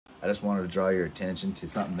I just wanted to draw your attention to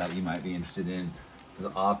something that you might be interested in,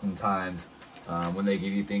 because oftentimes when they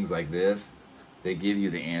give you things like this, they give you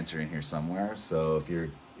the answer in here somewhere. So if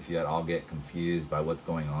you at all get confused by what's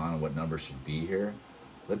going on and what number should be here,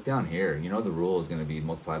 look down here. You know the rule is going to be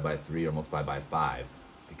multiply by 3 or multiply by 5,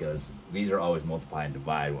 because these are always multiply and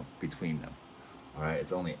divide between them. All right,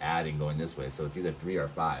 it's only adding going this way, so it's either 3 or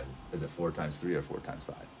 5. Is it 4 times 3 or 4 times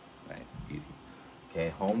 5? Right, easy. Okay,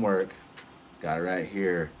 homework, got it right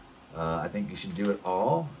here. I think you should do it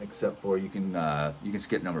all, except for you can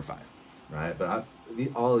skip number 5, right? But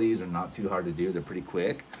all of these are not too hard to do. They're pretty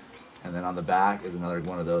quick. And then on the back is another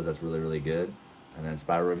one of those that's really, really good. And then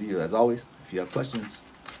Spiral Review, as always, if you have questions,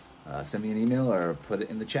 send me an email or put it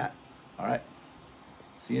in the chat. All right,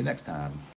 see you next time.